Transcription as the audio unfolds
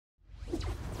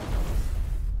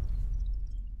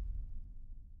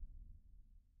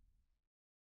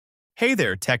Hey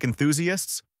there, tech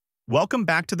enthusiasts! Welcome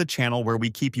back to the channel where we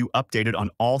keep you updated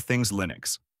on all things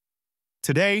Linux.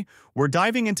 Today, we're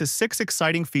diving into 6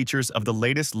 exciting features of the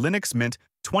latest Linux Mint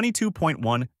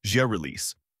 22.1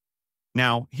 release.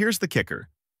 Now, here's the kicker.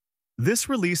 This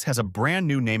release has a brand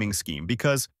new naming scheme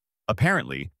because,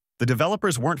 apparently, the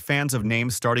developers weren't fans of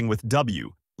names starting with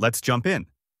W. Let's jump in.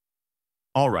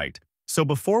 Alright, so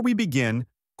before we begin,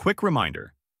 quick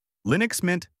reminder. Linux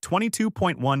Mint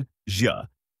 22.1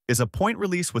 is a point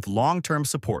release with long-term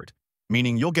support,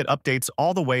 meaning you'll get updates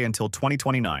all the way until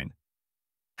 2029.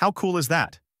 How cool is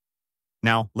that?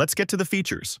 Now, let's get to the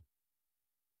features.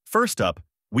 First up,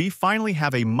 we finally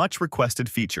have a much-requested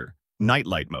feature,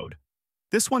 NightLight Mode.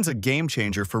 This one's a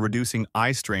game-changer for reducing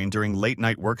eye strain during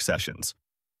late-night work sessions.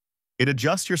 It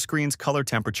adjusts your screen's color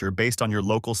temperature based on your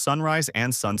local sunrise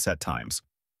and sunset times.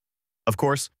 Of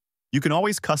course, you can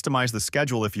always customize the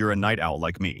schedule if you're a night owl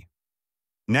like me.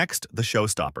 Next, the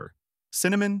showstopper,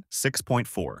 Cinnamon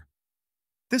 6.4.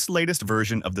 This latest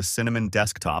version of the Cinnamon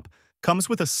desktop comes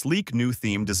with a sleek new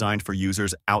theme designed for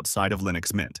users outside of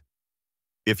Linux Mint.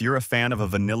 If you're a fan of a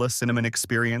vanilla Cinnamon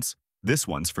experience, this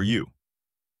one's for you.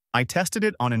 I tested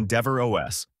it on Endeavour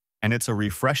OS, and it's a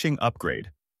refreshing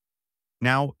upgrade.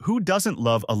 Now, who doesn't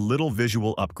love a little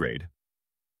visual upgrade?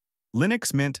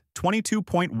 Linux Mint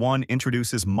 22.1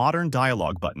 introduces modern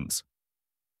dialog buttons.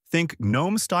 Think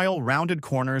GNOME-style rounded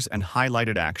corners and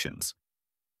highlighted actions.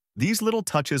 These little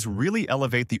touches really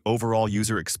elevate the overall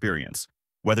user experience,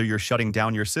 whether you're shutting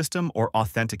down your system or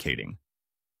authenticating.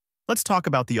 Let's talk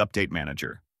about the Update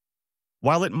Manager.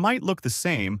 While it might look the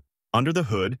same, under the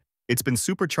hood, it's been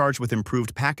supercharged with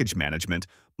improved package management,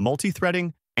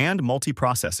 multi-threading, and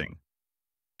multiprocessing.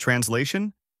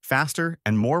 Translation, faster,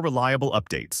 and more reliable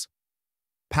updates.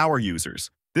 Power users,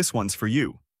 this one's for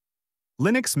you.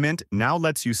 Linux Mint now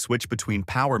lets you switch between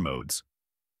power modes.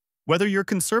 Whether you're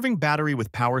conserving battery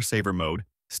with power saver mode,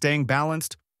 staying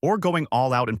balanced, or going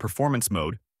all out in performance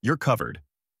mode, you're covered.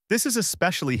 This is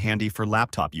especially handy for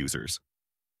laptop users.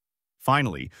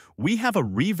 Finally, we have a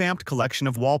revamped collection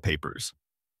of wallpapers.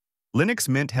 Linux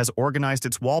Mint has organized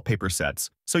its wallpaper sets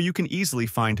so you can easily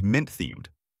find Mint-themed,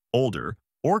 older,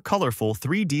 or colorful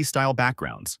 3D-style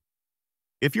backgrounds.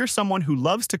 If you're someone who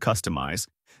loves to customize,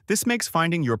 this makes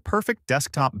finding your perfect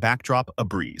desktop backdrop a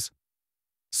breeze.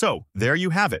 So, there you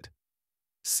have it.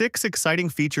 6 exciting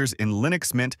features in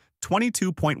Linux Mint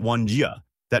 22.1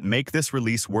 that make this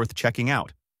release worth checking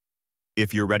out.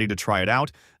 If you're ready to try it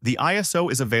out, the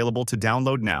ISO is available to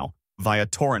download now via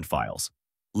torrent files.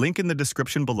 Link in the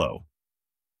description below.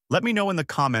 Let me know in the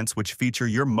comments which feature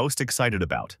you're most excited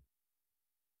about.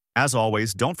 As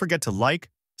always, don't forget to like,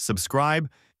 subscribe,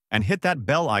 and hit that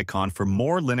bell icon for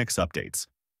more Linux updates.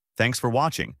 Thanks for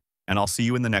watching, and I'll see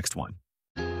you in the next one.